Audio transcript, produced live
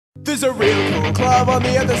There's a real cool club on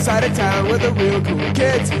the other side of town where the real cool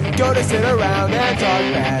kids go to sit around and talk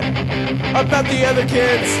bad about the other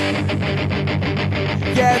kids.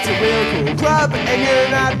 Yeah, it's a real cool club and you're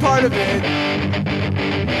not part of it.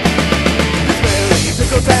 There's berries,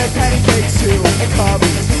 pickles and patty cakes too, and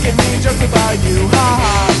cobbies making mean jokes about you. Ha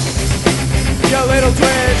ha, you little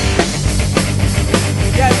twit.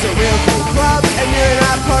 Yeah, it's a real cool club and you're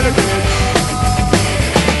not part of it.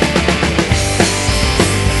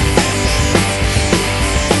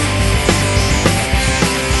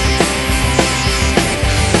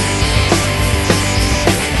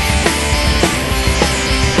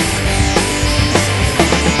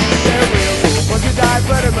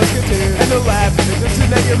 But it must continue. And the laugh is listen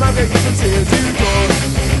that your mom got you some tears. You don't,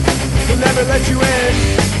 they'll never let you in.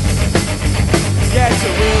 Yeah, it's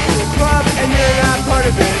a real cool club and you're not part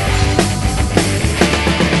of it.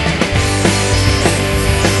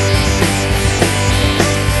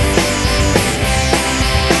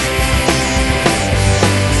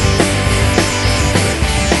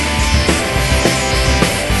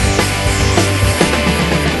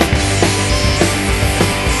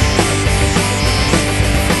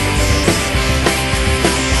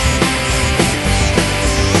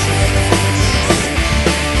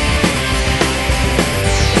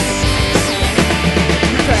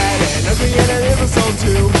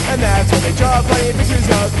 And that's when they draw funny pictures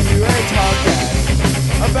of you and talk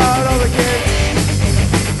bad about all the kids.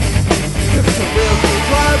 'Cause it's a real cool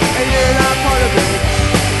club and you're not part of it.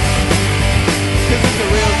 'Cause it's a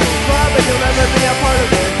real cool club and you'll never be a part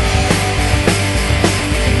of it.